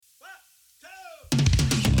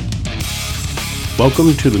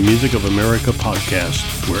Welcome to the Music of America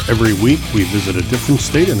podcast, where every week we visit a different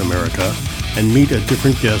state in America and meet a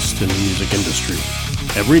different guest in the music industry.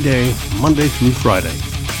 Every day, Monday through Friday.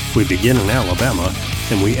 We begin in Alabama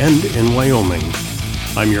and we end in Wyoming.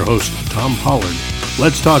 I'm your host, Tom Pollard.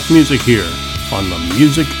 Let's talk music here on the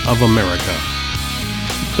Music of America.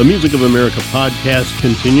 The Music of America podcast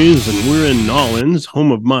continues, and we're in Nolens,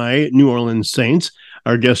 home of my New Orleans Saints.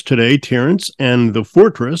 Our guest today, Terrence and the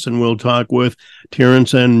Fortress, and we'll talk with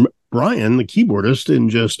Terrence and Brian, the keyboardist, in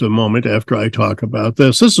just a moment after I talk about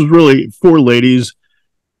this. This is really for ladies,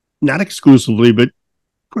 not exclusively, but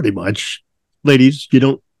pretty much. Ladies, you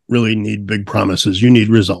don't really need big promises. You need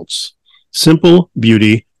results. Simple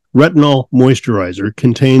Beauty Retinol Moisturizer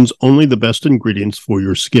contains only the best ingredients for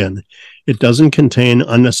your skin. It doesn't contain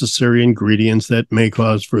unnecessary ingredients that may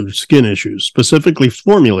cause further skin issues. Specifically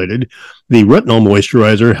formulated, the retinol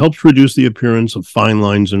moisturizer helps reduce the appearance of fine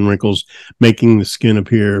lines and wrinkles, making the skin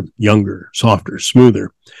appear younger, softer,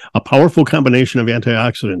 smoother. A powerful combination of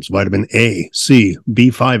antioxidants, vitamin A, C,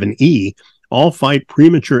 B5, and E, all fight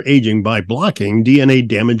premature aging by blocking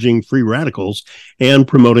DNA-damaging free radicals and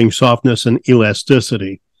promoting softness and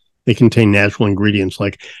elasticity. They contain natural ingredients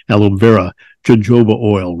like aloe vera, jojoba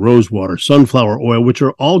oil, rosewater, sunflower oil, which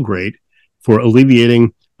are all great for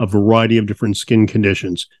alleviating a variety of different skin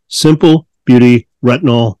conditions. Simple Beauty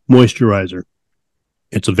Retinol Moisturizer.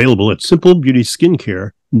 It's available at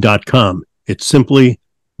simplebeautyskincare.com. It simply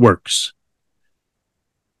works.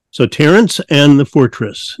 So Terrence and the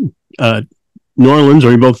Fortress. New Orleans,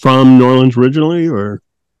 are you both from New Orleans originally, or?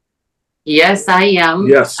 Yes, I am.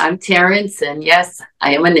 Yes. I'm Terrence, and yes,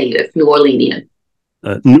 I am a native New Orleanian.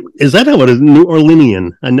 Is that how it is? New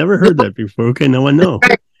Orleanian. I never heard that before. Okay, now I know.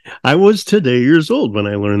 I was today years old when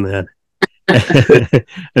I learned that.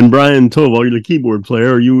 And Brian Toval, you're the keyboard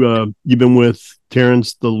player. Are you you've been with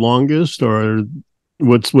Terrence the longest, or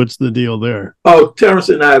what's the deal there? Oh, Terrence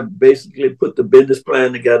and I basically put the business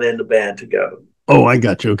plan together and the band together. Oh, I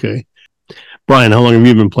got you. Okay. Brian, how long have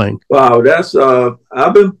you been playing? Wow, that's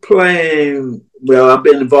I've been playing. Well, I've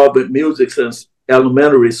been involved with music since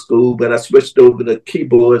elementary school, but I switched over to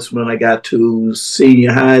keyboards when I got to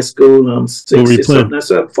senior high school. I'm 60 something.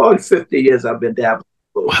 So 40, 50 years I've been dabbling.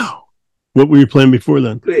 Wow. What were you playing before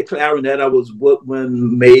then? I played clarinet. I was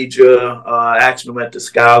Woodwind major. Actually went to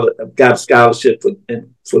got a scholarship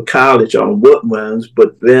for college on woodwinds,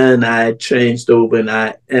 but then I changed over and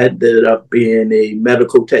I ended up being a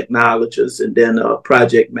medical technologist and then a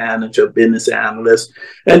project manager, business analyst.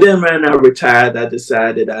 And then when I retired, I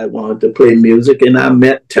decided I wanted to play music, and I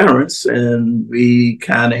met Terrence, and we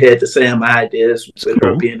kind of had the same ideas with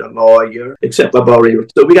her being a lawyer, except I've already.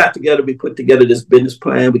 So we got together, we put together this business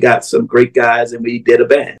plan. We got some great guys, and we did a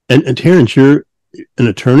band. And Terrence, you're an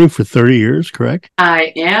attorney for 30 years, correct?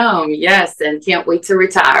 I am, yes, and can't wait to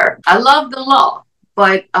retire. I love the law,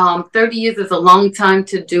 but 30 years is a long time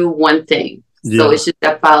to do one thing. Yeah. So I should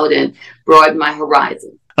step out and broaden my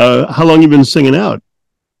horizon. How long have you been singing out,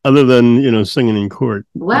 other than, singing in court?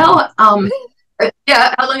 Well,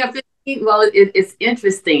 yeah, how long I've been singing? Well, it's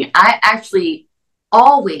interesting. I actually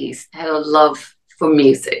always had a love for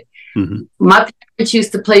music. Mm-hmm. My parents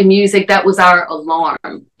used to play music. That was our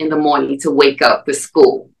alarm in the morning to wake up for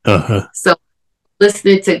school. Uh-huh. So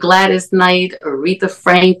listening to Gladys Knight, Aretha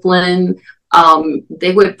Franklin,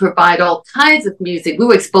 they would provide all kinds of music. We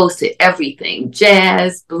were exposed to everything,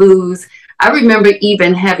 jazz, blues. I remember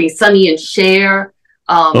even having Sonny and Cher.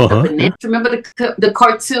 Remember the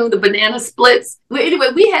cartoon, the Banana Splits? Anyway,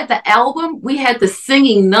 we had the album. We had the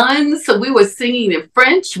Singing Nuns. So we were singing in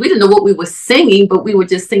French. We didn't know what we were singing, but we were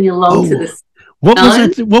just singing along to this. What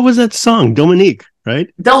was that song? Dominique,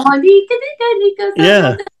 right? Dominique.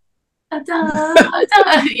 Yeah.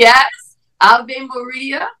 Yes. Ave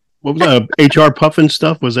Maria. What was that? HR Puffin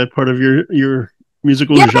stuff? Was that part of your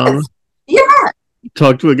musical genre? Yeah.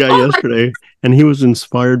 Talked to a guy yesterday, and he was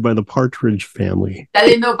inspired by the Partridge Family. I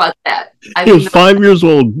didn't know about that. He was 5 years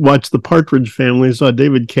old, watched the Partridge Family, saw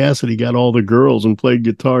David Cassidy got all the girls and played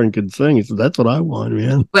guitar and could sing. He said, "That's what I want,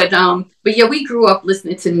 man." But yeah, we grew up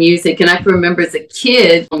listening to music, and I can remember as a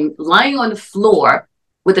kid lying on the floor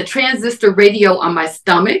with a transistor radio on my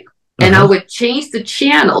stomach, and I would change the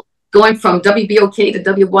channel, going from WBOK to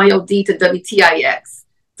WYOD to WTIX.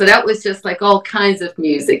 So that was just like all kinds of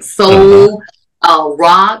music, soul.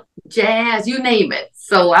 Rock, jazz, you name it.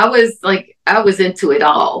 So I was into it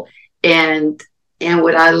all. And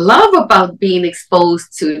what I love about being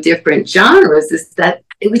exposed to different genres is that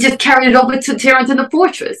we just carried it over to Terrence and the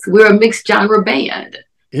Fortress. We're a mixed genre band.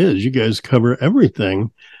 It is. You guys cover everything,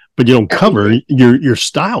 but you don't cover, your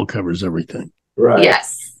style covers everything. Right.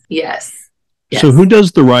 Yes. Yes. So who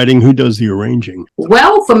does the writing? Who does the arranging?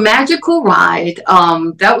 Well, for Magical Ride,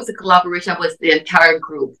 that was a collaboration with the entire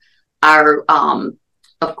group. Our,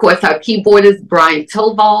 of course, our keyboardist, Brian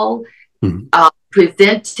Tovall,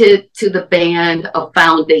 presented to the band a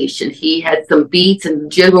foundation. He had some beats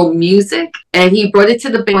and general music, and he brought it to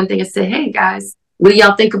the band one day and said, hey, guys, what do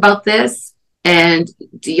y'all think about this? And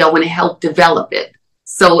do y'all want to help develop it?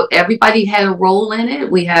 So everybody had a role in it.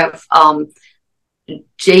 We have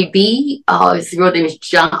JB, his real name is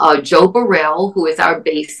Joe Burrell, who is our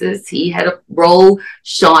bassist. He had a role.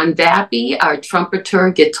 Sean Vappy, our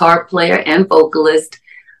trumpeter, guitar player, and vocalist.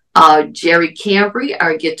 Jerry Cambry,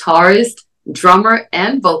 our guitarist, drummer,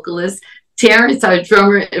 and vocalist. Terrence, our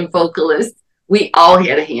drummer and vocalist. We all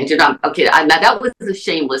had a hand. Now that was a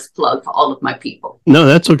shameless plug for all of my people. No,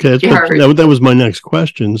 that's okay. That was my next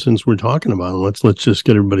question. Since we're talking about it, let's just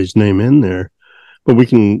get everybody's name in there. But we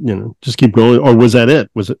can, just keep going. Or was that it?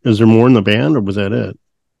 Is there more in the band, or was that it?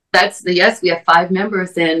 Yes. We have 5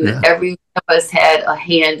 members, and every one of us had a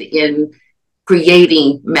hand in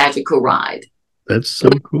creating Magical Ride. That's so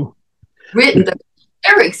cool. The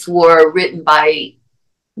lyrics were written by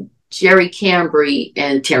Jerry Cambry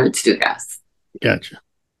and Terrence Dugas. Gotcha.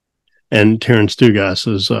 And Terrence Dugas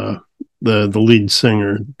is the lead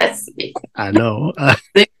singer. That's me. I know.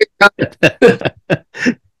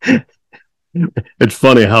 It's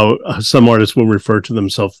funny how some artists will refer to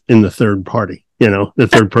themselves in the third party, the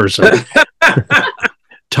third person.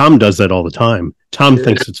 Tom does that all the time. Tom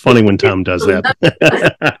thinks it's funny when Tom does that.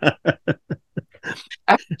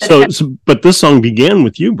 But this song began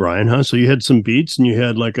with you, Brian, huh? So you had some beats and you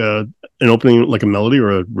had like an opening, like a melody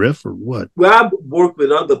or a riff or what? Well, I worked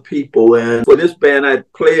with other people, and for this band, I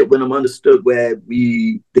play it when I'm understood where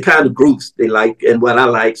the kind of groups they like and what I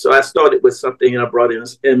like. So I started with something and I brought in,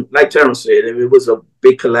 and like Terrence said, it was a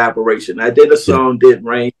big collaboration. I did a song, did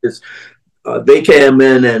ranges. They came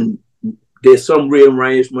in and did some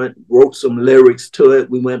rearrangement, wrote some lyrics to it.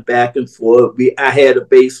 We went back and forth. I had a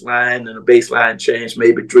bass line, and the bass line changed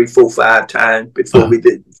maybe 3, 4, 5 times before we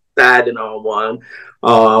decided on one.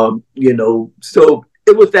 So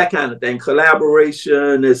it was that kind of thing.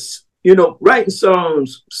 Collaboration is, writing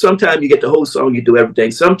songs. Sometimes you get the whole song, you do everything.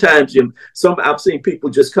 Sometimes I've seen people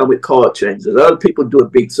just come with chord changes. Other people do a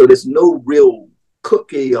beat. So there's no real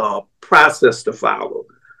cookie or process to follow.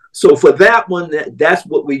 So for that one, that's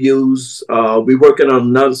what we use. We're working on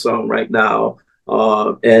another song right now,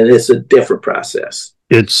 and it's a different process.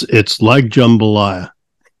 It's like jambalaya.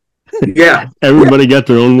 Yeah. Everybody got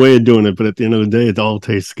their own way of doing it, but at the end of the day, it all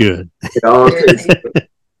tastes good. It all tastes good.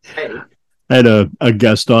 I had a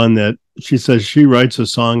guest on that. She says she writes a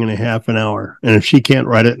song in a half an hour, and if she can't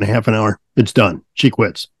write it in a half an hour, it's done. She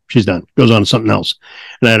quits. She's done. Goes on to something else.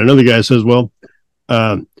 And I had another guy who says, well,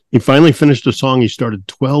 he finally finished a song he started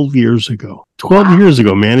 12 years ago. 12 years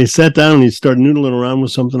ago, man. He sat down and he started noodling around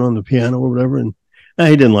with something on the piano or whatever, and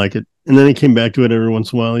he didn't like it. And then he came back to it every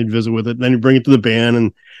once in a while. He'd visit with it. Then he'd bring it to the band,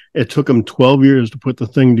 and it took him 12 years to put the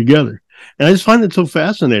thing together. And I just find it so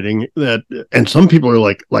fascinating that, and some people are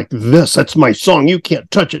like this, that's my song. You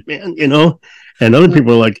can't touch it, man, And other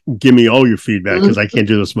people are like, give me all your feedback because I can't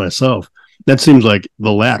do this myself. That seems like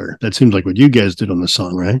the latter. That seems like what you guys did on the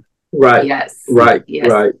song, right? Right. Yes. Right. Yes.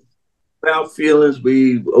 Right. Our feelings,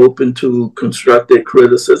 we open to constructive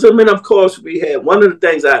criticism. And of course, we had one of the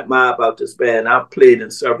things I admire about this band. I've played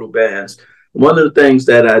in several bands. One of the things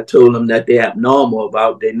that I told them that they're abnormal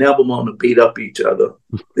about, they never want to beat up each other.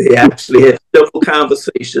 They actually have simple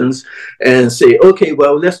conversations and say, okay,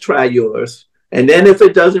 well, let's try yours. And then if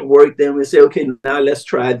it doesn't work, then we say, okay, now let's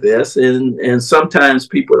try this. And sometimes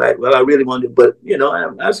people are like, well, I really want to, but,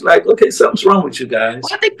 I was like, okay, something's wrong with you guys.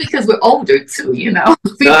 Well, I think because we're older, too, Here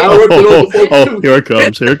it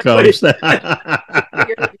comes. Here it comes.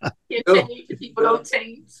 People don't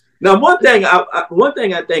change. Now, one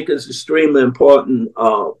thing I think is extremely important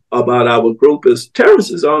about our group is Terrence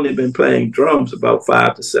has only been playing drums about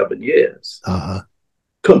 5 to 7 years. Uh-huh.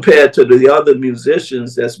 Compared to the other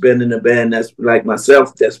musicians that's been in the band, that's like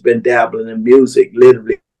myself, that's been dabbling in music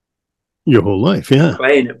literally your whole life, yeah,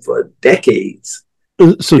 playing it for decades.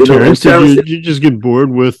 So Terrence, did you just get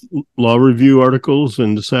bored with law review articles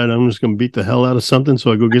and decide I'm just going to beat the hell out of something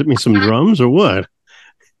so I go get me some drums, or what?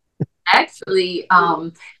 Actually,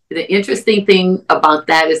 the interesting thing about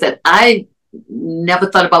that is that I never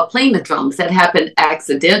thought about playing the drums. That happened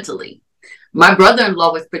accidentally. My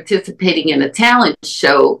brother-in-law was participating in a talent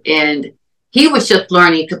show, and he was just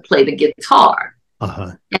learning to play the guitar.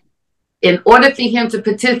 Uh-huh. In order for him to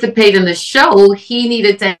participate in the show, he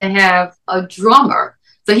needed to have a drummer.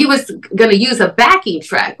 So he was going to use a backing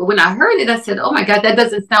track. But when I heard it, I said, oh, my God, that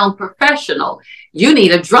doesn't sound professional. You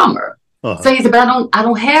need a drummer. So he said, but I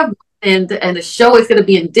don't have one. And the show is going to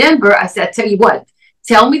be in Denver. I said, I tell you what,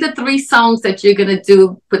 tell me the 3 songs that you're going to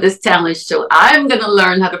do for this talent show. I'm going to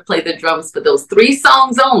learn how to play the drums for those 3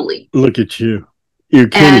 songs only. Look at you. You're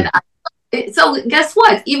kidding. So guess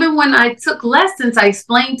what? Even when I took lessons, I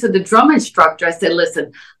explained to the drum instructor, I said,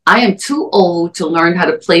 listen, I am too old to learn how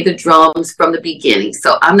to play the drums from the beginning.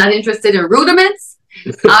 So I'm not interested in rudiments.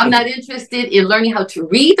 I'm not interested in learning how to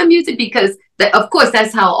read the music because, of course,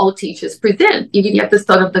 that's how all teachers present. You have to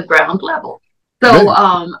start at the ground level. So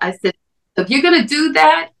I said, if you're going to do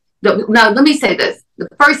that, now let me say this. The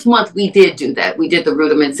first month we did do that. We did the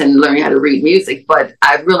rudiments and learning how to read music, but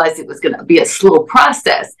I realized it was going to be a slow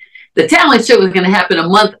process. The talent show was going to happen a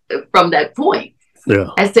month from that point. Yeah.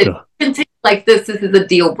 I said, continue like this is a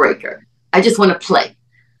deal breaker. I just want to play.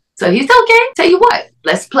 So he said, okay, tell you what,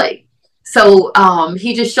 let's play. So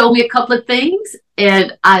he just showed me a couple of things,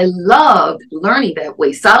 and I loved learning that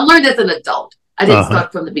way. So I learned as an adult. I didn't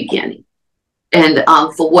start from the beginning. And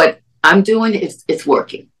for what I'm doing, it's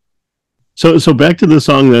working. So back to the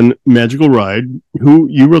song then, Magical Ride. Who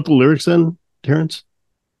you wrote the lyrics then, Terrence?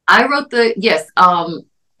 I wrote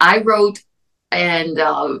I wrote, and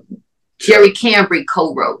Jerry Cambry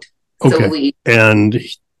co-wrote. Okay. So and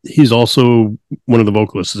he's also one of the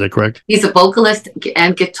vocalists, is that correct? He's a vocalist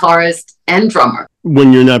and guitarist and drummer.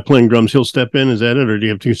 When you're not playing drums, he'll step in, is that it? Or do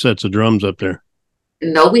you have 2 sets of drums up there?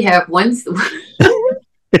 No, we have one.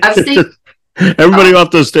 I've seen... Everybody off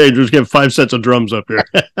the stage, we just get 5 sets of drums up here.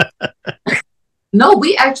 No,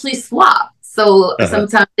 we actually swap. So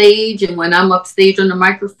sometimes stage, and when I'm upstage on the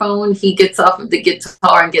microphone, he gets off of the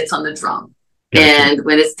guitar and gets on the drum. Gotcha. And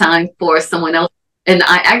when it's time for someone else, and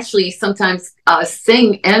I actually sometimes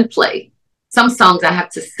sing and play. Some songs I have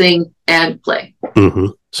to sing and play. Mm-hmm.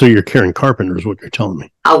 So you're Karen Carpenter is what you're telling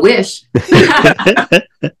me. I wish.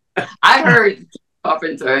 I heard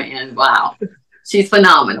Carpenter, and wow, she's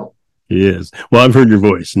phenomenal. Yes. Well, I've heard your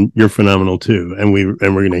voice, and you're phenomenal too. And we're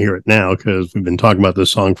going to hear it now because we've been talking about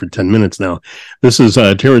this song for 10 minutes now. This is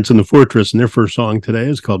Terrence and the Fortress, and their first song today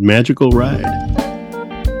is called Magical Ride.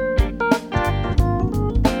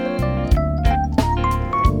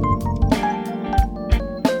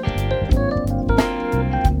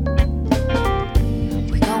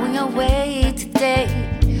 We're going away today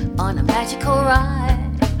on a magical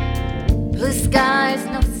ride. Blue skies,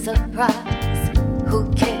 no surprise.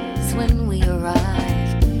 Who cares? When we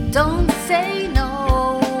arrive, don't say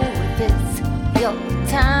no if it's your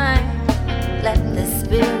time. Let the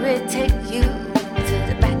spirit take you to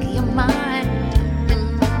the back of your mind.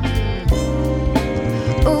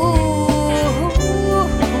 Ooh,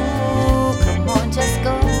 come on, just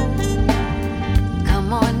go.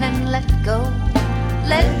 Come on and let go.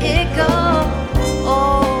 Let it go.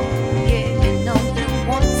 Oh, yeah, you know you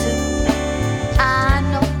want to. I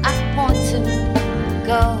know I want to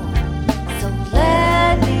go.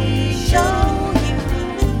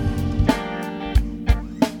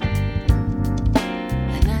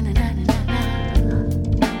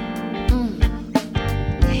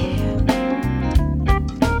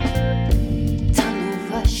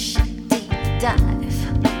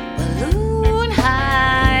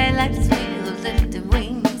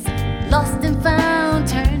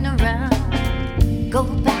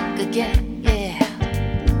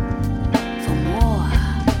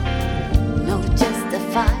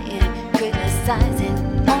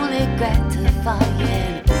 Only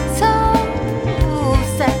gratifying, so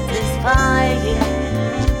satisfying.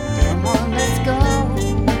 Come on, let's go.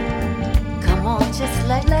 Come on, just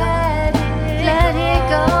let it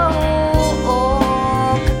go.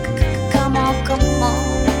 Oh, come on, come on.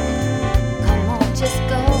 Come on, just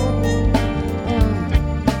go.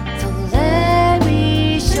 So let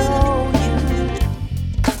me show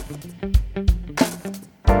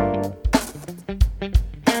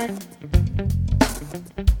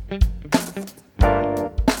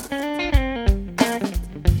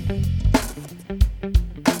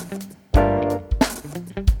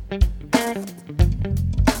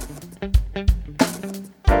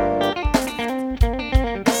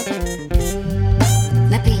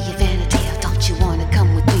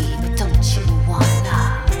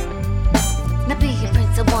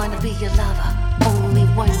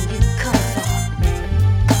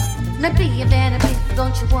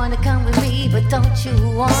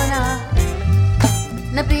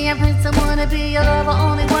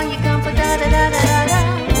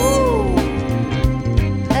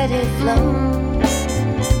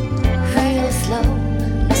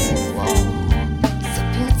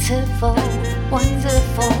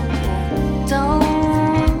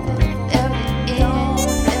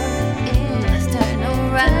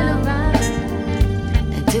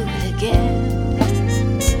do it again.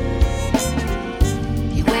 gift.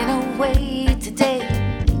 You went away today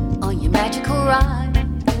on your magical ride.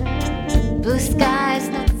 Blue skies,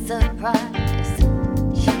 no surprise,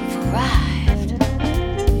 you've arrived.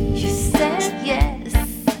 You said yes,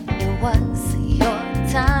 it was your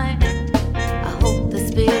time. I hope the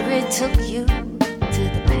spirit took you to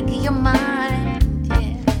the back of your mind,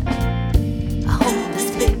 yeah. I hope the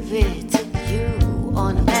spirit took you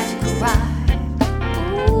on a magical ride.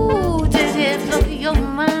 Ooh, did it blow your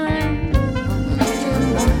mind?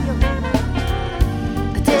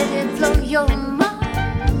 Did it blow your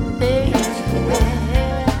mind, baby? Did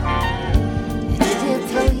it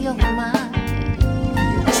blow your mind?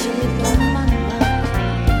 Did it blow my mind?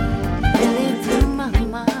 Really blew my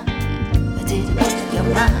mind. Did it blow your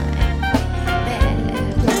mind?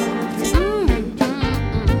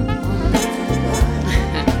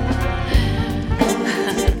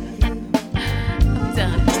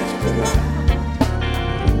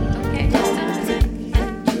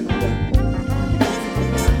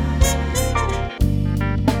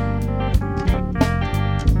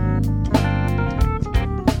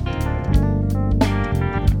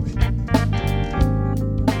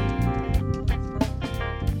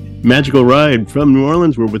 Magical Ride from New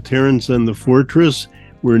Orleans. We're with Terrence and the Fortress.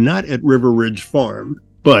 We're not at River Ridge Farm,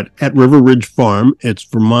 but at River Ridge Farm, it's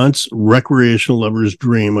Vermont's recreational lover's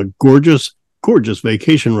dream, a gorgeous, gorgeous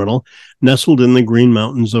vacation rental nestled in the Green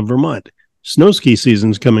Mountains of Vermont. Snow ski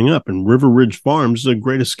season's coming up, and River Ridge Farms is a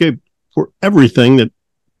great escape for everything that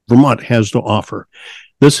Vermont has to offer.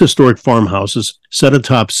 This historic farmhouse is set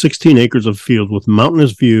atop 16 acres of field with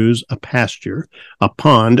mountainous views, a pasture, a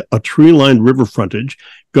pond, a tree-lined river frontage.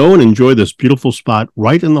 Go and enjoy this beautiful spot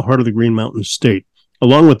right in the heart of the Green Mountain State.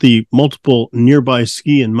 Along with the multiple nearby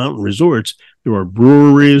ski and mountain resorts, there are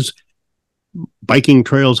breweries, biking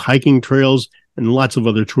trails, hiking trails, and lots of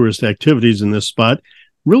other tourist activities in this spot.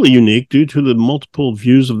 Really unique due to the multiple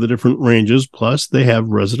views of the different ranges, plus they have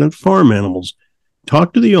resident farm animals.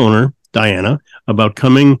 Talk to the owner, Diana, about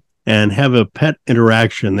coming and have a pet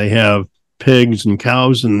interaction. They have pigs and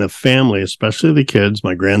cows in the family, especially the kids.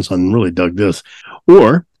 My grandson really dug this.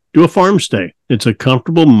 Or do a farm stay. It's a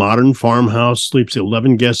comfortable modern farmhouse, sleeps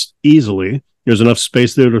 11 guests easily. There's enough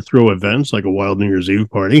space there to throw events like a wild New Year's Eve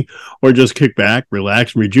party, or just kick back,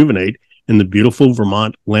 relax, and rejuvenate in the beautiful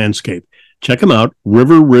Vermont landscape. Check them out,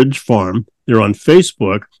 River Ridge Farm. They're on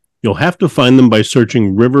Facebook. You'll have to find them by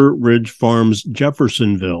searching River Ridge Farms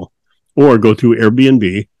Jeffersonville, or go to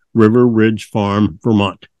Airbnb, River Ridge Farm,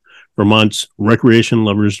 Vermont. Vermont's recreation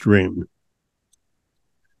lover's dream.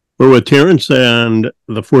 We're with Terrence and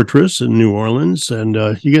the Fortress in New Orleans, and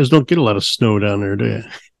you guys don't get a lot of snow down there, do you?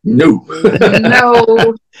 No.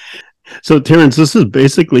 No. So, Terrence, this is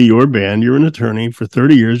basically your band. You're an attorney for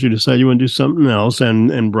 30 years. You decide you want to do something else,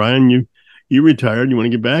 and Brian, you retired. You want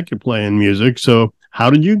to get back to playing music. So, how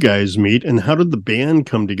did you guys meet, and how did the band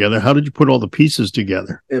come together? How did you put all the pieces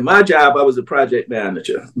together? In my job, I was a project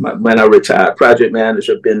manager. When I retired, project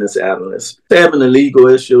manager, business analyst. Having a legal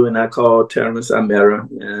issue, and I called Terrence. I met her,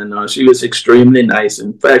 and she was extremely nice.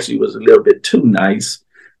 In fact, she was a little bit too nice.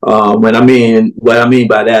 What I mean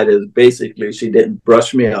by that is basically she didn't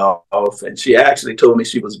brush me off, and she actually told me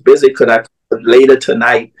she was busy. Could I come later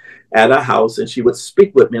tonight at her house, and she would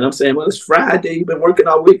speak with me? And I'm saying, well, it's Friday. You've been working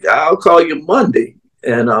all week. I'll call you Monday.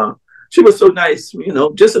 And she was so nice,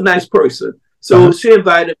 just a nice person. So she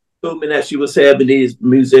invited told me that she was having these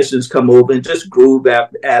musicians come over and just groove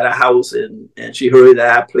at her house, and she heard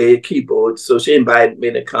that I played keyboard. So she invited me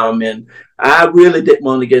to come, and I really didn't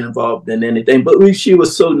want to get involved in anything, but she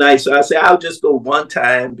was so nice. So I said, I'll just go one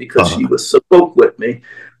time because she was spoke with me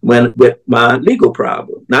with my legal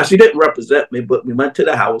problem. Now, she didn't represent me, but we went to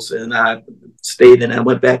the house, and I stayed, and I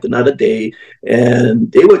went back another day,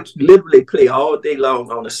 and they would literally play all day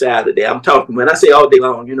long on a Saturday. I'm talking, when I say all day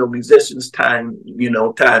long, musicians' time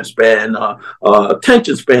span,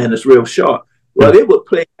 attention span is real short. Well, they would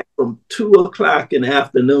play from 2:00 in the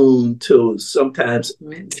afternoon to sometimes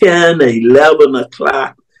 10, 11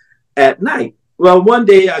 o'clock at night. Well, one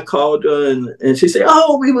day I called her, and she said,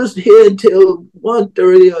 oh, we was here until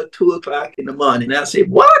 1:30 or 2:00 in the morning. And I said,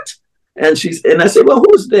 what? And I said, well,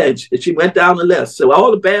 who's that? And she went down the list. So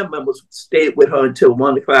all the band members stayed with her until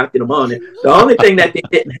 1:00 in the morning. The only thing that they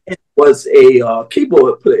didn't have was a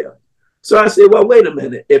keyboard player. So I said, well, wait a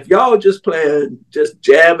minute. If y'all just playing, just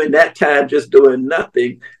jamming that time, just doing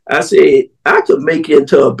nothing, I said, I could make you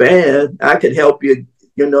into a band. I could help you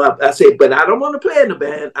I said, but I don't want to play in the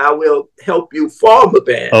band. I will help you form a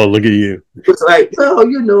band. Oh, look at you. It's like,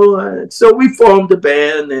 well, so we formed the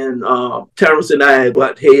band, and Terrence and I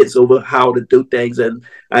butt heads over how to do things. And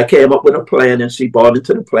I came up with a plan, and she bought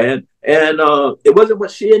into the plan. And it wasn't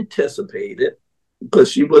what she anticipated,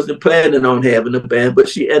 because she wasn't planning on having a band, but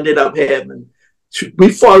she ended up having.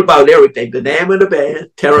 We fought about everything. The name of the band,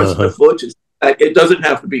 Terrence and the Fortress. Like, it doesn't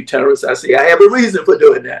have to be Terrence. I say, I have a reason for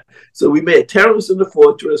doing that. So we made Terrence and the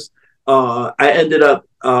Fortress. I ended up,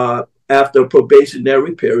 after a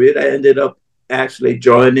probationary period, I ended up actually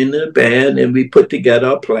joining the band, and we put together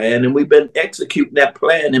a plan, and we've been executing that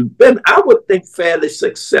plan and been, I would think, fairly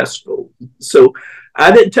successful. So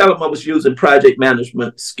I didn't tell them I was using project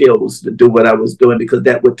management skills to do what I was doing, because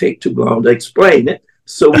that would take too long to explain it.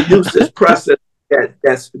 So we used this process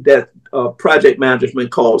that project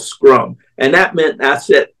management called Scrum. And that meant I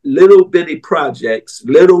set little bitty projects,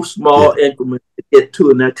 little small increments to get to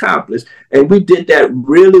and accomplish. And we did that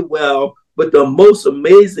really well. But the most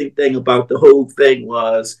amazing thing about the whole thing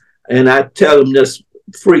was, and I tell them this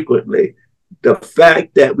frequently, the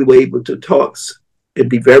fact that we were able to talk and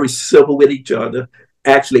be very civil with each other,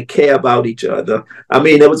 actually care about each other. I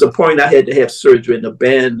mean, there was a point I had to have surgery, and the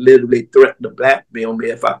band literally threatened to blackmail me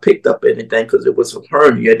if I picked up anything, because it was a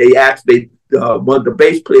hernia. They actually, one of the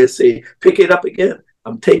bass players said, pick it up again.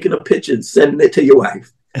 I'm taking a picture and sending it to your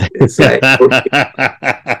wife. It's like, don't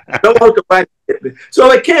want the wife to get me. So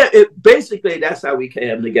basically, that's how we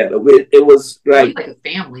came together. It was like a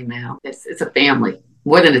family now. It's a family,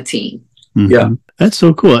 more than a team. Mm-hmm. Yeah. That's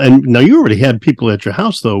so cool. And now you already had people at your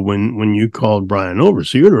house, though, when you called Brian over.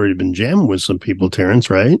 So you had already been jamming with some people, Terrence,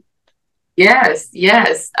 right? Yes.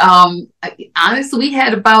 Honestly, we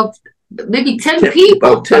had about maybe 10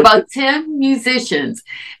 people, about 10 musicians.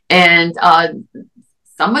 And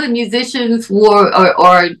some of the musicians were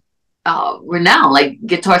renowned, like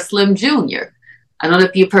Guitar Slim Jr. I don't know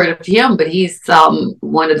if you've heard of him, but he's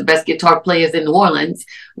one of the best guitar players in New Orleans.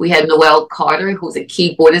 We had Noel Carter, who's a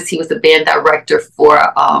keyboardist. He was the band director for,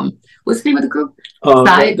 what's the name of the group?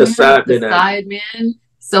 The Sidemen.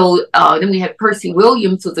 So then we had Percy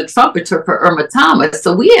Williams, who's a trumpeter for Irma Thomas.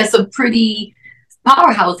 So we had some pretty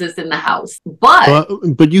powerhouses in the house.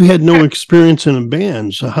 But you had no experience in a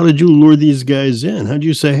band. So how did you lure these guys in? How did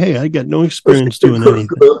you say, hey, I got no experience doing anything?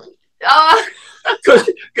 Because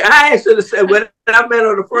I should have said, when I met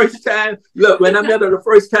her the first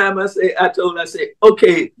time, I told her,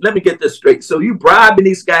 okay, let me get this straight. So you bribing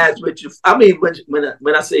these guys with your, I mean,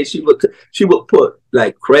 when I say she would put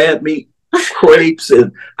like crab meat, crepes,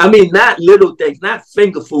 and I mean, not little things, not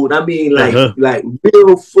finger food. I mean, like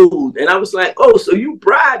real food. And I was like, oh, so you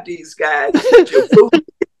bribe these guys with your food?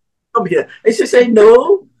 Come here. And she said,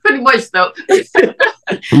 no. Pretty much, though.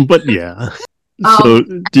 But yeah. So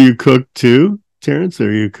do you cook too, Terrence?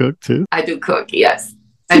 Or you cook too? I do cook, yes.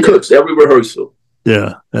 She cooks every rehearsal.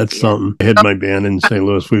 Yeah, that's something. I had my band in St.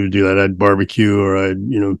 Louis. We would do that. I'd barbecue, or I'd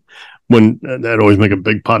always make a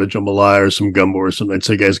big pot of jambalaya or some gumbo or something. I'd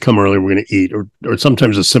say, guys, come early, we're going to eat. Or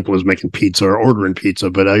sometimes as simple as making pizza or ordering pizza.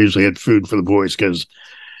 But I usually had food for the boys, because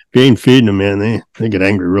if you ain't feeding them, man, they get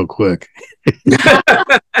angry real quick.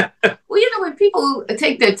 Well, when people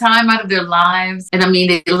take their time out of their lives, and I mean,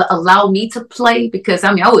 they allow me to play, because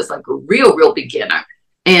I was like a real beginner.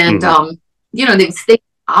 And, they stay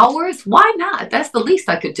hours. Why not? That's the least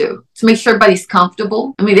I could do to make sure everybody's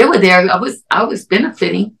comfortable. I mean, they were there. I was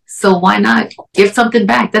benefiting. So why not give something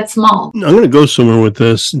back? That's small. I'm going to go somewhere with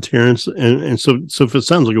this, Terrence. And so if it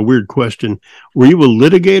sounds like a weird question, were you a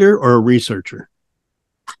litigator or a researcher?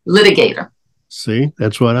 Litigator. See,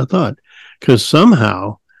 that's what I thought. Because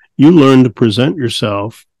somehow you learn to present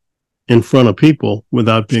yourself in front of people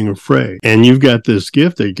without being afraid. And you've got this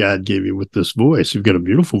gift that God gave you with this voice. You've got a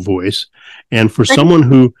beautiful voice. And for someone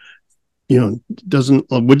who, doesn't,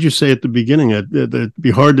 what'd you say at the beginning? It'd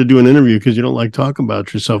be hard to do an interview because you don't like talking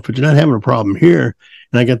about yourself, but you're not having a problem here.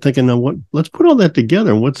 And I got thinking, now let's put all that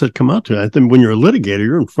together. And what's that come out to? I think when you're a litigator,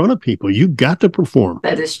 you're in front of people. You got to perform.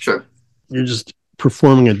 That is true. You're just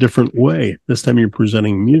performing a different way. This time you're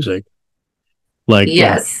presenting music. Like,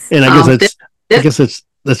 yes. And I guess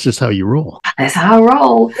that's just how you roll. That's how I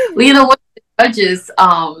roll. Well, what the judges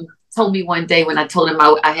told me one day when I told him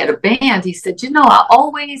I had a band, he said, I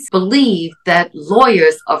always believe that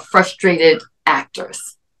lawyers are frustrated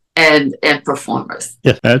actors and performers.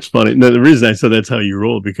 Yeah, that's funny. No, the reason I said that's how you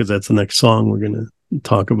roll, because that's the next song we're going to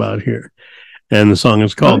talk about here. And the song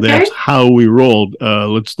is called That's How We Rolled.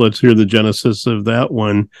 Let's hear the genesis of that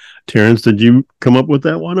one. Terrence, did you come up with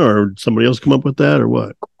that one, or somebody else come up with that, or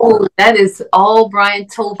what? Oh, that is all Brian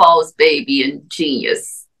Toval's baby and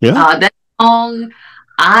genius. Yeah. That song,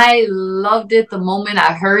 I loved it the moment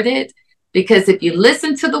I heard it, because if you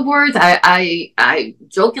listen to the words, I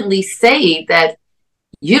jokingly say that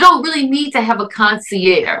you don't really need to have a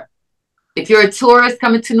concierge. If you're a tourist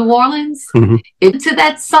coming to New Orleans, into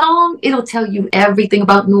that song, it'll tell you everything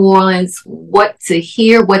about New Orleans, what to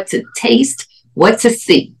hear, what to taste, what to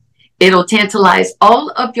see. It'll tantalize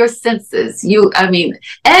all of your senses. And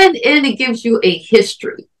it gives you a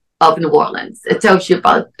history of New Orleans. It tells you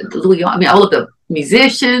about all of the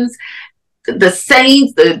musicians, the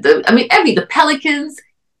Saints, the Pelicans,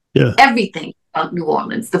 everything about New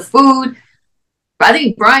Orleans, the food. I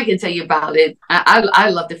think Brian can tell you about it. I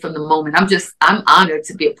loved it from the moment. I'm honored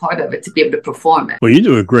to be a part of it, to be able to perform it. Well, you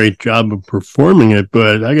do a great job of performing it,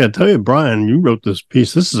 but I got to tell you, Brian, you wrote this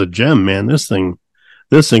piece. This is a gem, man. This thing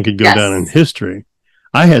could go down in history.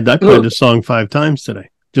 I played this song 5 times today.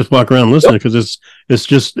 Just walk around listening, because it's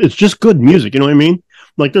just good music. You know what I mean?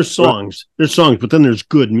 Like there's songs, but then there's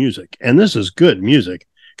good music, and this is good music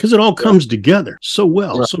because it all comes together so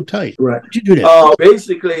well, so tight. Right? Did you do that?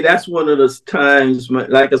 Basically, that's one of those times,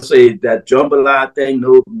 like I say, that jambalaya thing.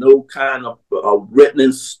 No kind of written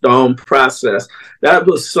in stone process. That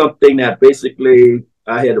was something that basically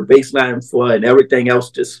I had a baseline for, and everything else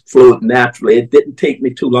just flowed naturally. It didn't take me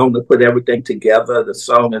too long to put everything together. The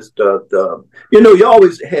song is you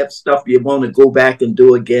always have stuff you want to go back and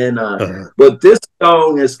do again. But this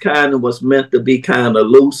song is was meant to be kind of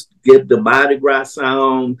loose, give the Mardi Gras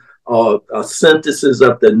sound, or a synthesis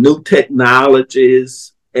of the new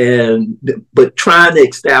technologies, but trying to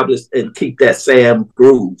establish and keep that Sam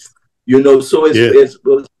groove. So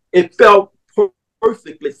it felt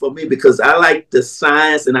perfectly for me, because I like the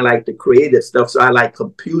science and I like the creative stuff. So I like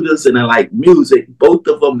computers and I like music. Both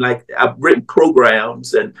of them, like I've written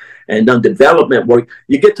programs and done development work.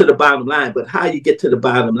 You get to the bottom line, but how you get to the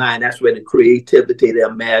bottom line, that's where the creativity, the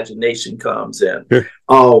imagination comes in.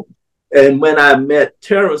 Sure. And when I met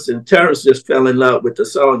Terrence, and Terrence just fell in love with the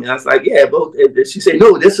song, and I was like, yeah, both. And she said,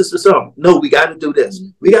 no, this is the song. No, we got to do this.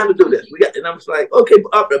 We got to do this. And I was like, okay,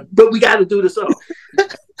 but we got to do the song.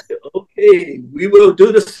 Okay, we will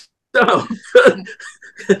do the song.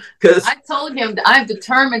 Because I told him that I'm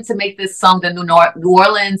determined to make this song the New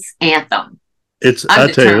Orleans anthem. I'll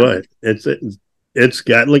tell you what, it's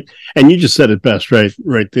got and you just said it best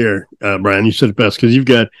right there, Brian. You said it best, because you've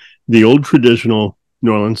got the old traditional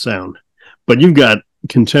New Orleans sound, but you've got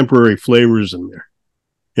contemporary flavors in there,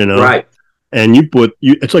 right? And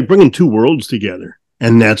it's like bringing two worlds together,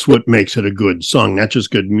 and that's what makes it a good song, not just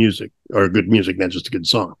good music, or good music, not just a good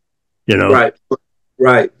song,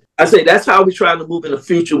 Right. I say that's how we try to move in the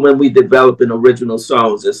future when we develop an original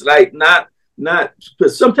songs. It's like not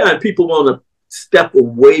because sometimes people want to step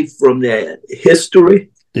away from their history.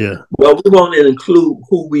 Yeah. Well, we want to include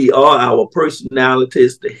who we are, our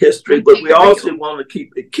personalities, the history, but we also want to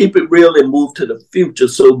keep it real and move to the future.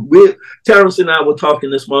 So Terrence and I were talking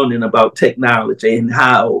this morning about technology and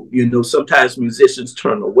how, sometimes musicians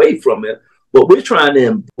turn away from it, but we're trying to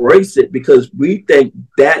embrace it, because we think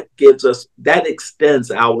that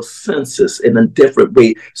extends our senses in a different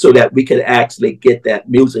way, so that we can actually get that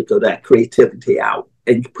music or that creativity out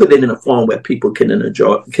and put it in a form where people can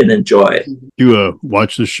enjoy it. You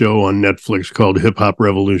watch the show on Netflix called Hip Hop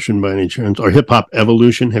Revolution by any chance, or Hip Hop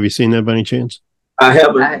Evolution? Have you seen that by any chance? I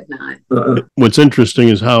haven't. I have not. What's interesting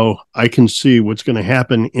is how I can see what's going to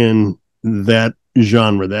happen in that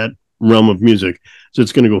genre, that realm of music. So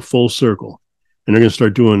it's going to go full circle, and they're going to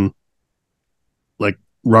start doing like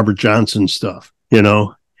Robert Johnson stuff,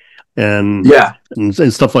 and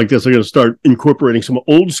stuff like this. They're going to start incorporating some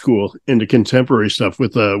old school into contemporary stuff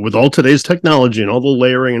with all today's technology and all the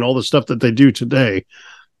layering and all the stuff that they do today,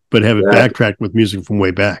 but have it backtracked with music from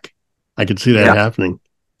way back. I could see that happening,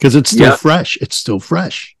 because it's still fresh. It's still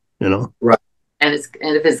fresh, Right. And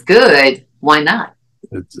if it's good, why not?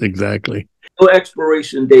 It's exactly. No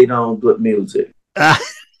expiration date on good music.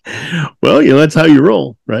 Well, that's how you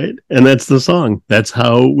roll, right? And that's the song. That's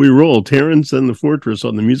how we roll. Terrence and the Fortress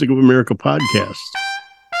on the Music of America podcast.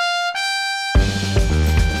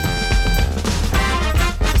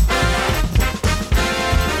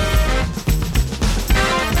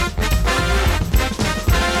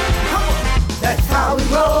 That's how we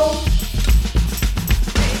roll.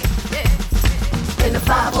 In the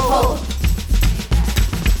 504.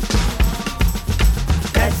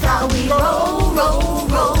 That's how we roll.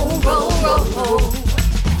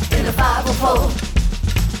 In the 504.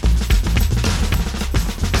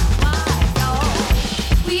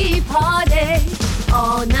 We party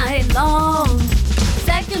all night long.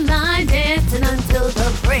 Second line dancing until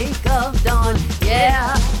the break of dawn.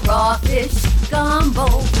 Yeah, crawfish,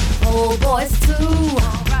 gumbo, old boys too.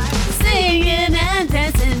 Singing and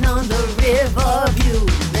dancing on the river view.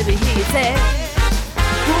 Let me hear you say,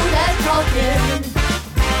 who that talking?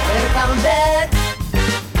 They're down there.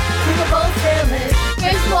 We were both sailing,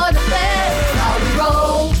 Bridgewater Bay. How we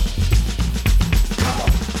roll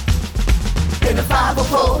in the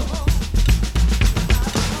 504.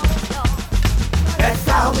 That's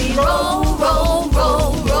how we roll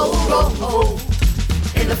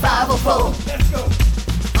in the 504. Let's go.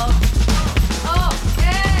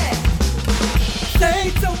 Yeah.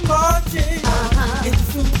 Saints are marching in the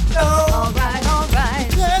snow. All right.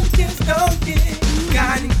 Republicans don't get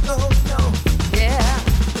got it going on. Yeah.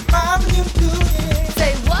 The mama you doing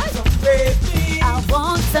Say what? some red beans. I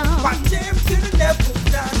want some. Watch him to the left and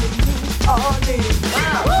down the New Orleans.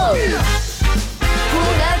 Wow. Who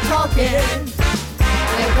that talking?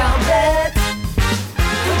 We're round bed.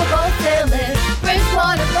 We were both sailing,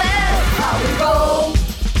 Bridgewater Bay. How we roll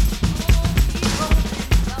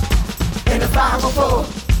in the 504.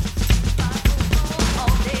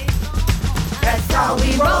 That's how we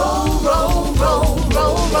roll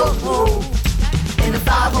in the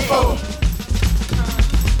 504.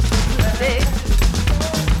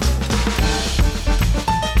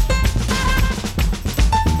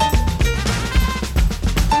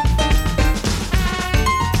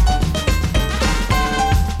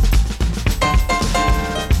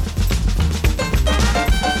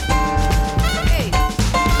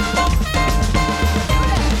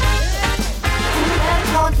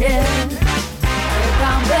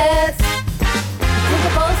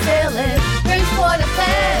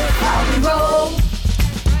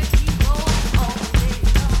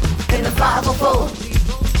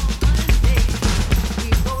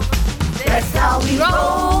 That's how we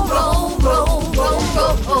roll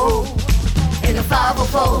in the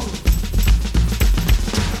 504.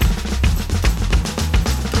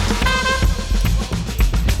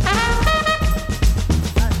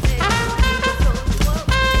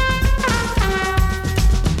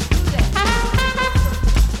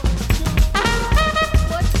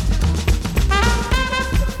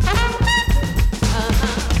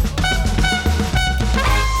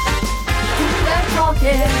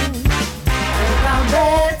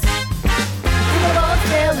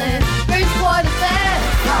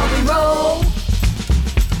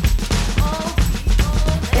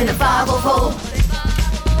 In the 504.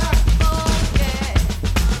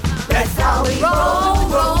 That's how we roll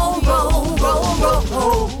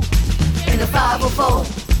in the 504.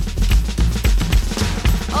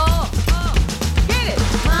 Get it!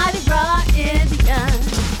 Mardi Gras Indian.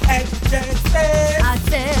 And Jack said, I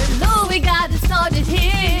said, Lou, we got it started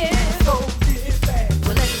here. so get back.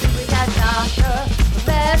 Well, let's see, we got doctor,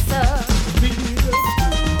 professor.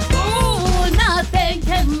 Ooh, nothing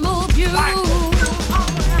can move you.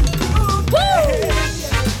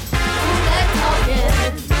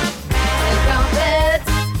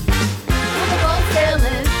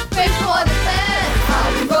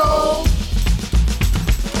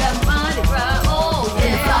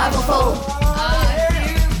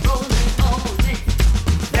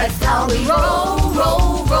 That's how we roll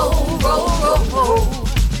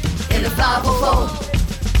in the 504.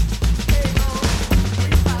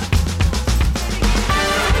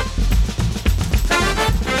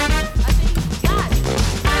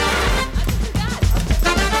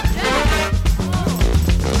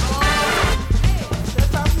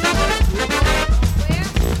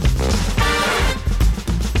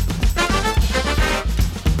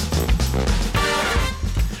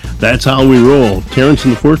 That's how we roll. Terrence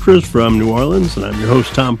and the Fortress from New Orleans, and I'm your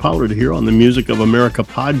host, Tom Pollard, here on the Music of America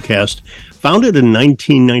podcast. Founded in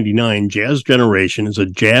 1999, Jazz Generation is a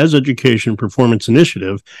jazz education performance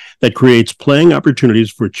initiative that creates playing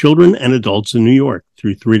opportunities for children and adults in New York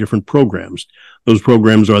through 3 different programs. Those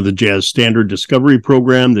programs are the Jazz Standard Discovery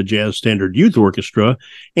Program, the Jazz Standard Youth Orchestra,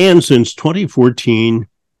 and since 2014,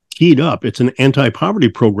 Keyed Up. It's an anti-poverty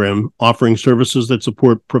program offering services that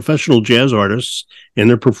support professional jazz artists in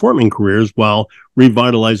their performing careers while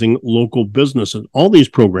revitalizing local businesses. All these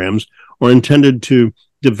programs are intended to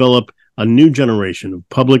develop a new generation of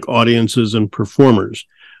public audiences and performers.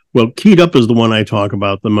 Well, Keyed Up is the one I talk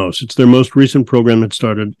about the most. It's their most recent program that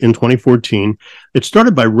started in 2014. It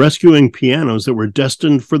started by rescuing pianos that were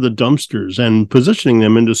destined for the dumpsters and positioning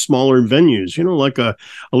them into smaller venues, like a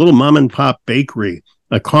little mom and pop bakery,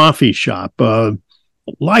 a coffee shop, a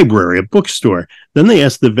library, a bookstore. Then they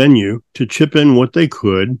asked the venue to chip in what they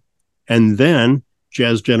could, and then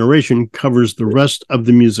Jazz Generation covers the rest of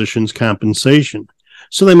the musician's compensation.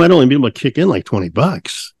 So they might only be able to kick in like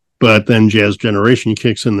 $20, but then Jazz Generation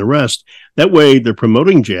kicks in the rest. That way they're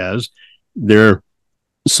promoting jazz, they're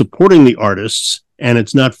supporting the artists, and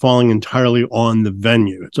it's not falling entirely on the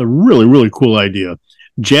venue. It's a really, really cool idea.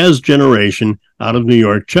 Jazz Generation out of New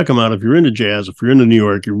York. Check them out if you're into jazz. If you're into New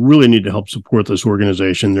York, you really need to help support this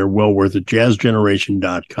organization. They're well worth it.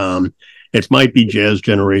 jazzgeneration.com. It might be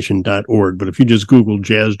jazzgeneration.org, but if you just Google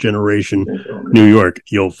Jazz Generation New York,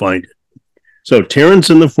 you'll find it. So Terrence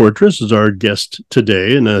in the Fortress is our guest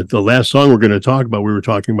today. And the last song we're going to talk about, we were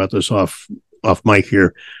talking about this off mic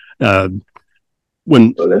here.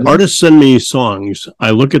 When artists send me songs,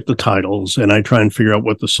 I look at the titles and I try and figure out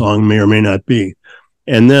what the song may or may not be.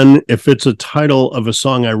 And then if it's a title of a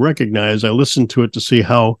song I recognize, I listen to it to see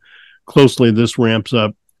how closely this ramps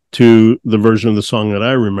up to the version of the song that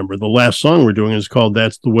I remember. The last song we're doing is called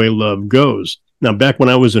That's the Way Love Goes. Now, back when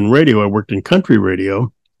I was in radio, I worked in country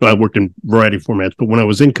radio. Well, I worked in variety formats, but when I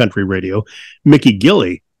was in country radio, Mickey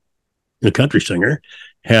Gilley, the country singer,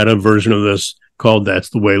 had a version of this called That's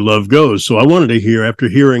the Way Love Goes. So I wanted to hear, after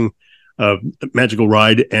hearing Magical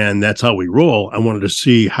Ride and That's How We Roll, I wanted to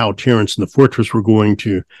see how Terrence and the Fortress were going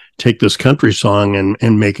to take this country song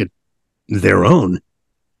and make it their own.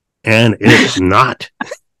 And it's not.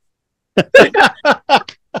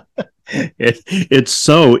 It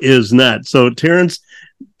so is not. So, Terrence,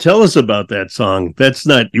 tell us about that song. That's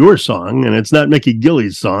not your song, and it's not Mickey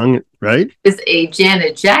Gilley's song, right? It's a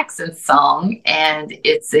Janet Jackson song, and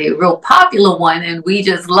it's a real popular one, and we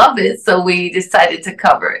just love it, so we decided to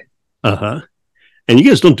cover it. Uh-huh. And you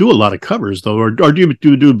guys don't do a lot of covers, though, or do you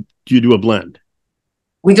do a blend?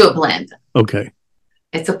 We do a blend. Okay.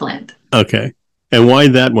 It's a blend. Okay. And why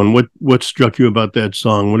that one? What struck you about that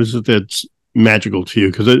song? What is it that's magical to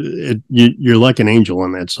you? Because you're like an angel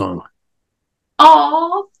in that song.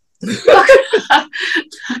 Oh, I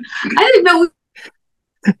didn't know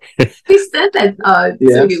we said that.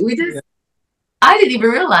 Yeah. We just, I didn't even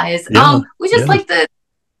realize. Yeah. We just like the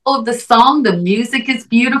song. The music is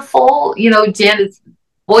beautiful. You know, Janet's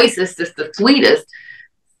voice is just the sweetest.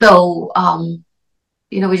 So,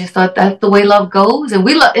 we just thought that's the way love goes, and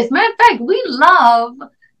we love. As a matter of fact, we love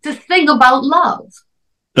to sing about love.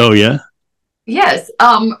 Oh yeah. Yes.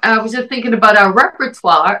 I was just thinking about our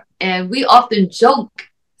repertoire, and we often joke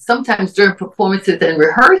sometimes during performances and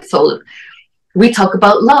rehearsals. We talk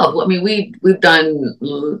about love. I mean, we've done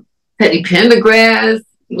Teddy Pendergrass,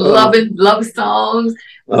 love songs.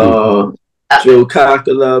 Joe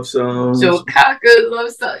Cocker love songs.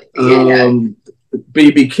 Yeah.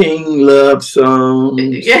 B.B. King love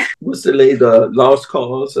songs. Yeah. What's the lady? Lost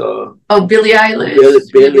Cause. Billie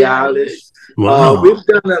Eilish. Billie Eilish. Wow. We've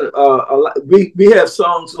done a lot. We have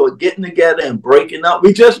songs for getting together and breaking up.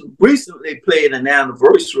 We just recently played an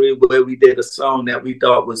anniversary where we did a song that we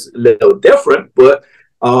thought was a little different, but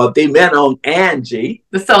they met on Angie.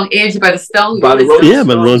 The song Angie by the Stones. By the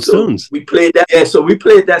Rolling Stones. So we played that. Yeah, so we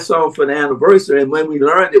played that song for the anniversary. And when we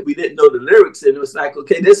learned it, we didn't know the lyrics. And it was like,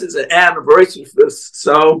 okay, this is an anniversary for the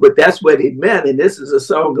song, but that's what it meant. And this is a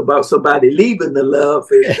song about somebody leaving the love.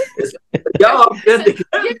 Y'all been together.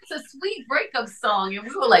 It's a sweet breakup song. And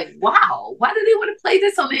we were like, wow, why do they want to play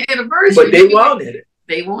this on the anniversary? But they wanted it.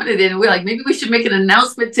 They wanted it, and we're like, maybe we should make an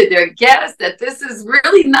announcement to their guests that this is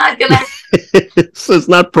really not going to So it's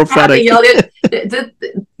not prophetic. You're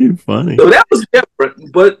funny. So that was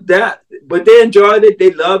different, but they enjoyed it,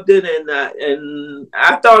 they loved it, and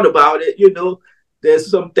I thought about it.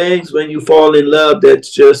 There's some things when you fall in love that's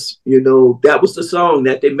just that was the song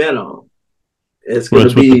that they met on. It's going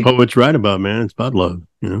to be what the poets write about, man. It's about love,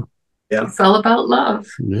 Yeah, it's all about love.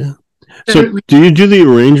 Yeah. So do you do the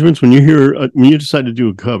arrangements when you hear, when you decide to do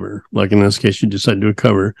a cover, like in this case, you decide to do a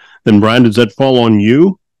cover, then Brian, does that fall on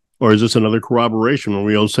you? Or is this another corroboration where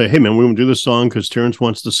we all say, hey man, we want to do this song because Terrence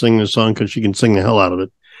wants to sing this song because she can sing the hell out of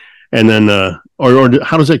it. And then, or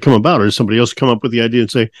how does that come about? Or does somebody else come up with the idea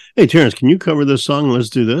and say, hey, Terrence, can you cover this song? Let's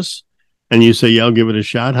do this. And you say, yeah, I'll give it a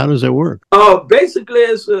shot. How does that work? Basically,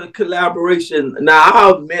 it's a collaboration. Now,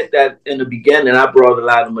 I'll admit that in the beginning, I brought a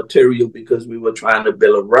lot of material because we were trying to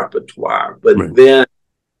build a repertoire. But then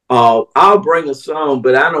I'll bring a song,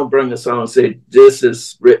 but I don't bring a song and say, this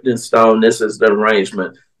is written in stone, this is the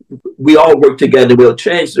arrangement. We all work together, we'll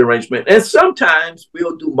change the arrangement. And sometimes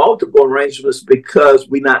we'll do multiple arrangements because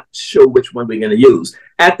we're not sure which one we're going to use.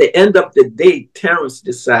 At the end of the day, Terrence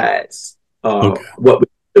decides what we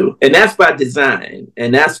do. And that's by design.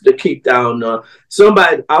 And that's to keep down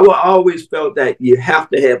somebody. I always felt that you have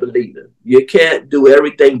to have a leader. You can't do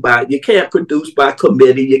everything you can't produce by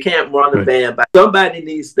committee. You can't run a band by. Somebody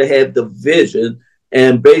needs to have the vision.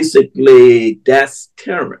 And basically, that's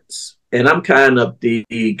Terrence. And I'm kind of the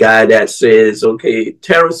guy that says, okay,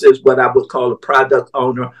 Terrence is what I would call a product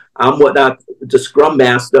owner. I'm the scrum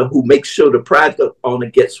master who makes sure the product owner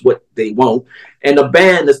gets what they want. And the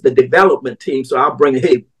band is the development team. So I'll bring,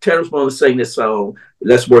 hey, Terrence wants to sing this song.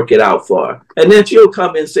 Let's work it out for her. And then she'll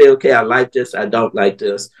come and say, okay, I like this. I don't like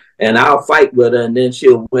this. And I'll fight with her. And then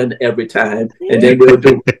she'll win every time. And then we'll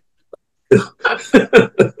do.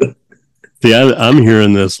 See, I'm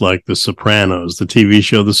hearing this like The Sopranos, the TV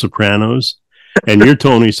show The Sopranos, and you're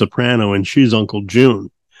Tony Soprano and she's Uncle June.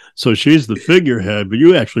 So she's the figurehead, but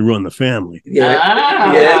you actually run the family.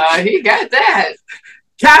 Yeah, he got that.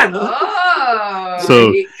 Kind of. Oh,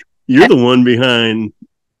 so you're the one behind,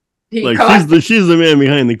 like she's the man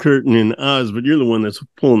behind the curtain in Oz, but you're the one that's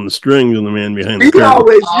pulling the strings and the man behind the curtain. She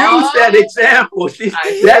always use that example. That's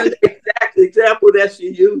the exact example that she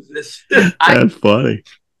uses. That's funny.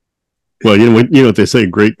 Well, you know what they say: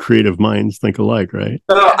 great creative minds think alike, right?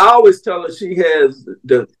 I always tell her she has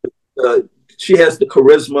the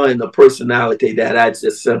charisma and the personality that I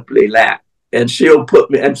just simply lack. And she'll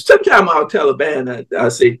put me. And sometimes I'll tell a band, I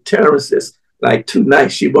say, Terrence is like too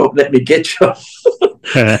nice. She won't let me get you.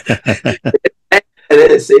 And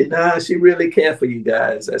then I say, nah, she really care for you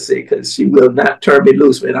guys. I say, because she will not turn me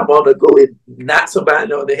loose. When I'm on to go and knock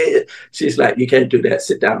somebody on the head, she's like, you can't do that.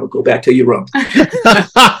 Sit down. Go back to your room.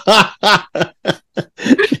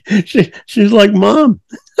 She's like Mom.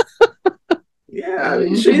 Yeah, I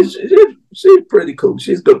mean, she's pretty cool.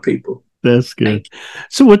 She's good people. That's good.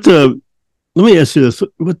 So let me ask you this.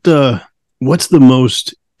 What's the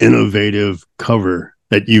most innovative cover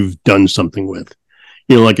that you've done something with?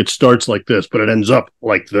 You know, like it starts like this, but it ends up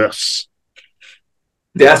like this.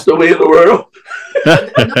 That's the way of the world.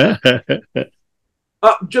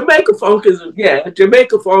 Jamaica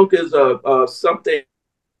Funk is something.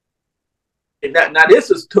 Now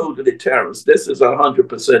this is totally Terrence. This is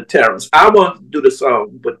 100% Terrence. I want to do the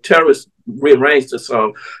song, but Terrence rearranged the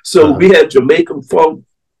song. So we had Jamaican Funk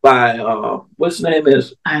by what's his name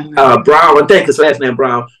is Brown. I think his last name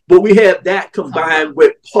Brown. But we had that combined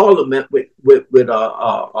with Parliament with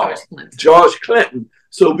George Clinton.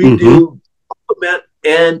 So we do Parliament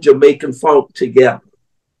and Jamaican Funk together.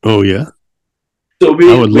 Oh yeah. So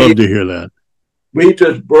I would love to hear that. We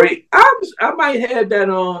just break. I might have that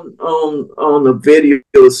on a video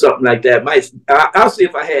or something like that. I'll see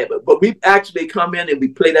if I have it. But we actually come in and we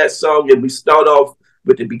play that song and we start off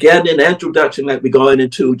with the beginning, the introduction, like we're going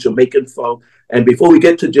into Jamaican Funk. And before we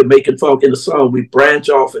get to Jamaican Funk in the song, we branch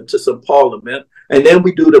off into some Parliament. And then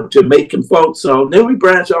we do the Jamaican Funk song. Then we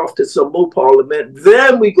branch off to some more Parliament.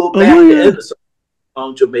 Then we go back to end the song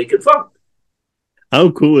on Jamaican Funk. How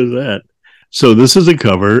cool is that? So this is a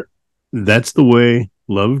cover. That's the way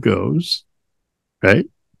love goes, right?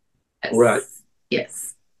 Yes. Right.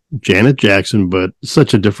 Yes. Janet Jackson, but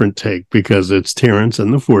such a different take because it's Terrence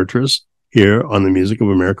and the Fortress here on the Music of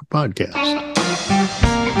America podcast.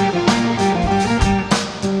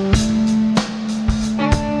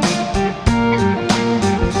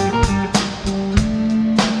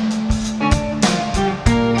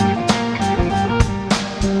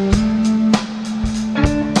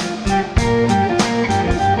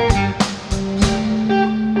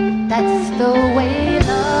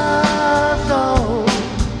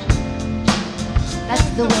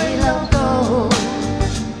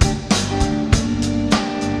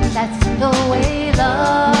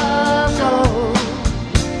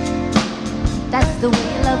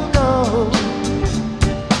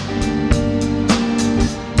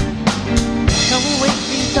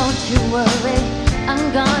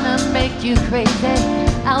 You crazy,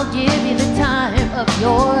 I'll give you the time of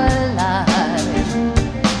your life.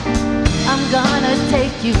 I'm gonna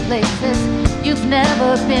take you places you've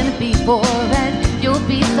never been before, and you'll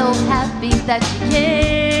be so happy that you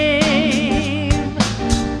came.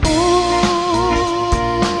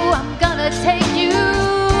 Ooh, I'm gonna take you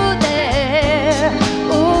there.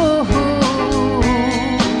 Ooh,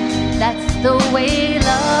 that's the way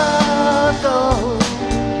love goes.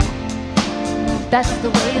 That's the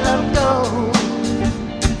way love goes.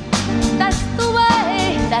 That's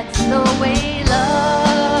the way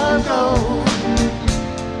love goes.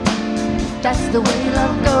 That's the way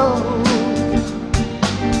love goes.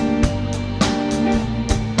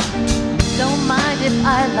 Don't mind if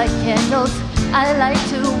I like candles. I like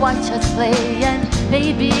to watch us play, and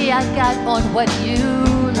maybe I got on what you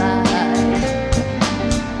like.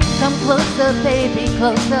 Come closer, baby,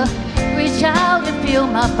 closer. Reach out and feel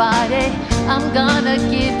my body. I'm gonna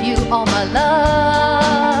give you all my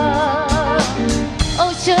love.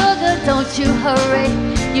 Oh sugar, don't you hurry.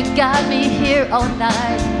 You got me here all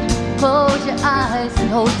night. Close your eyes and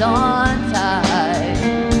hold on tight.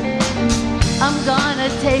 I'm gonna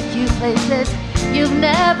take you places you've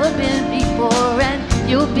never been before, and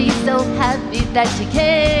you'll be so happy that you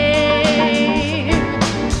came.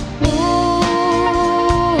 Ooh,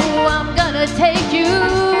 I'm gonna take you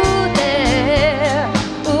there.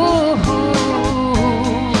 Ooh,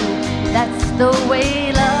 that's the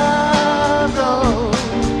way love goes.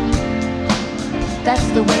 That's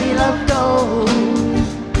the way love goes.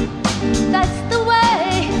 That's the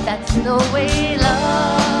way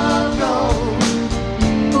love goes.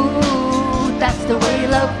 Ooh, that's the way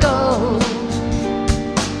love goes.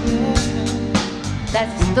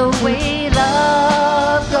 That's the way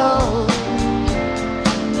love goes.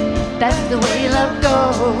 That's the way love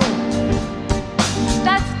goes.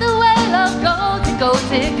 That's the way love goes. It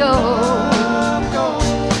goes, it goes.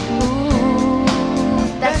 Ooh,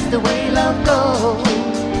 that's the way love goes.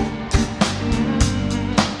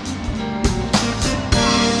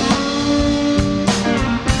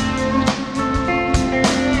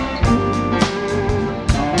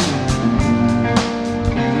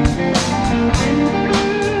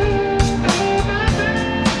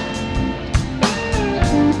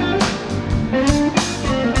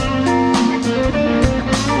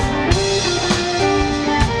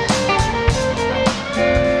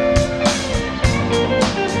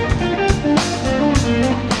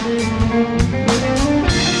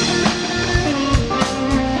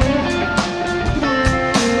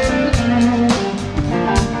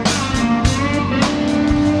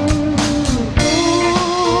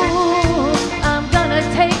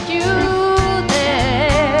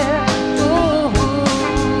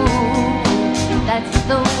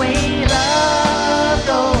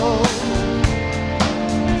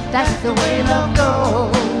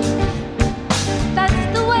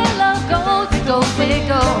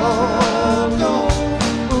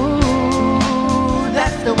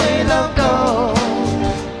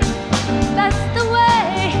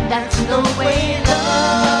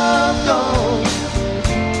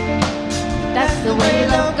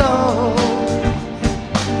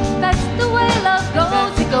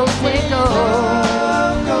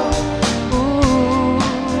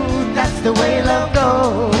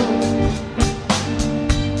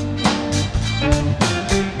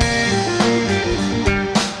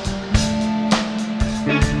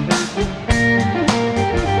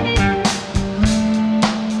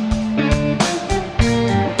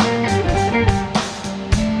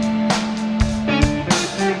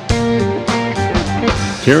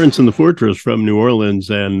 Terrence and the Fortress from New Orleans,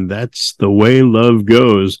 and that's the way love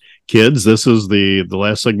goes. Kids, this is the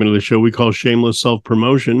last segment of the show we call Shameless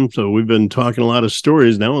Self-Promotion. So we've been talking a lot of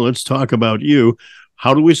stories now. Let's talk about you.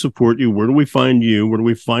 How do we support you? Where do we find you? Where do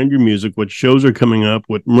we find your music? What shows are coming up?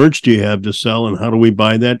 What merch do you have to sell? And how do we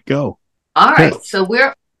buy that? Go. All right. So we're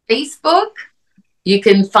on Facebook. You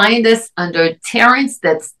can find us under Terrence.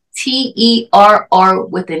 That's Terr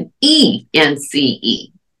with an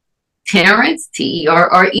E-N-C-E. Terrence,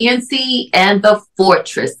 Terrence, and the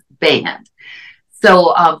Fortress Band.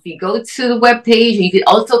 So if you go to the webpage, you can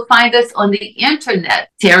also find us on the internet,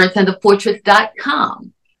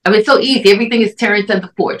 terrenceandthefortress.com. I mean, it's so easy. Everything is Terrence and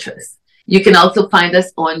the Fortress. You can also find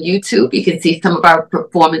us on YouTube. You can see some of our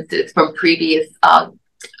performances from previous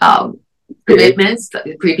commitments,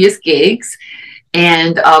 previous gigs.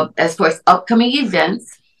 And as far as upcoming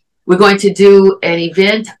events, we're going to do an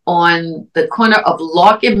event on the corner of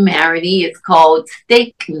Lark and Marigny. It's called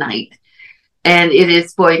Steak Night. And it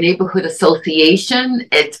is for a neighborhood association.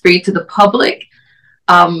 It's free to the public.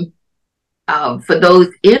 For those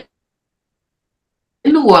in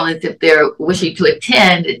New Orleans, if they're wishing to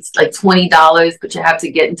attend, it's like $20, but you have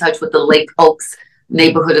to get in touch with the Lake Oaks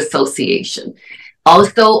Neighborhood Association.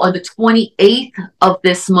 Also, on the 28th of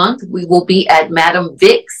this month, we will be at Madame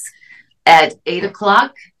Vic's at 8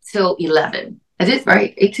 o'clock till 11. Is it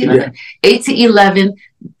right? 8 to 11? Yeah. 8 to 11,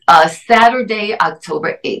 Saturday,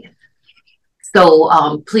 October 8th.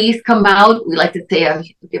 So please come out. We'd like to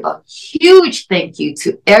give a huge thank you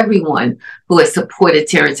to everyone who has supported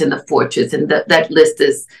Terrence and the Fortress. And that list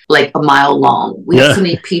is like a mile long. We have so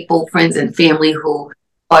many people, friends and family who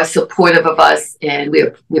are supportive of us, and we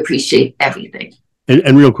appreciate everything.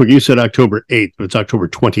 And real quick, you said October 8th, but it's October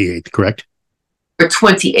 28th, correct? Or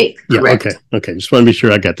 28th, correct. Yeah, okay. Just want to be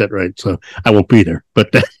sure I got that right. So I won't be there,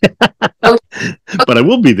 but but I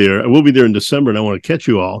will be there. I will be there in December, and I want to catch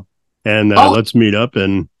you all. And let's meet up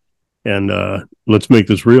and let's make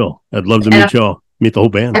this real. I'd love to meet y'all, meet the whole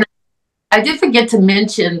band. I did forget to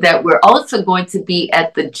mention that we're also going to be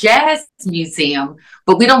at the Jazz Museum,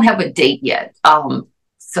 but we don't have a date yet.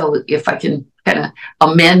 So if I can kind of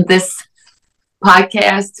amend this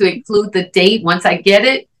podcast to include the date once I get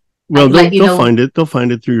it, Well, they'll find it. They'll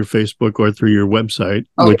find it through your Facebook or through your website,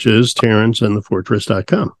 which is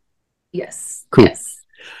terrenceandthefortress.com. Yes. Cool. Yes.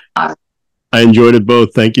 I enjoyed it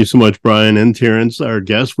both. Thank you so much, Brian and Terrence. Our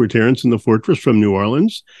guests were Terrence and the Fortress from New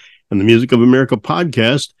Orleans and the Music of America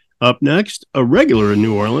podcast. Up next, a regular in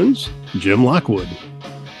New Orleans, Jim Lockwood.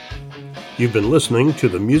 You've been listening to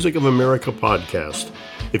the Music of America podcast.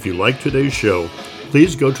 If you like today's show,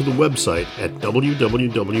 please go to the website at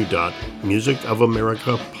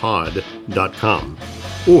www.musicofamericapod.com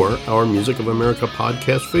or our Music of America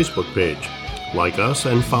podcast Facebook page. Like us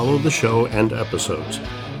and follow the show and episodes.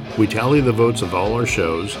 We tally the votes of all our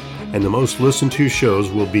shows, and the most listened to shows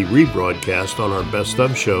will be rebroadcast on our best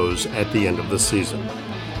of shows at the end of the season.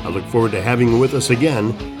 I look forward to having you with us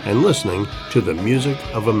again and listening to the Music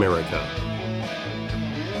of America.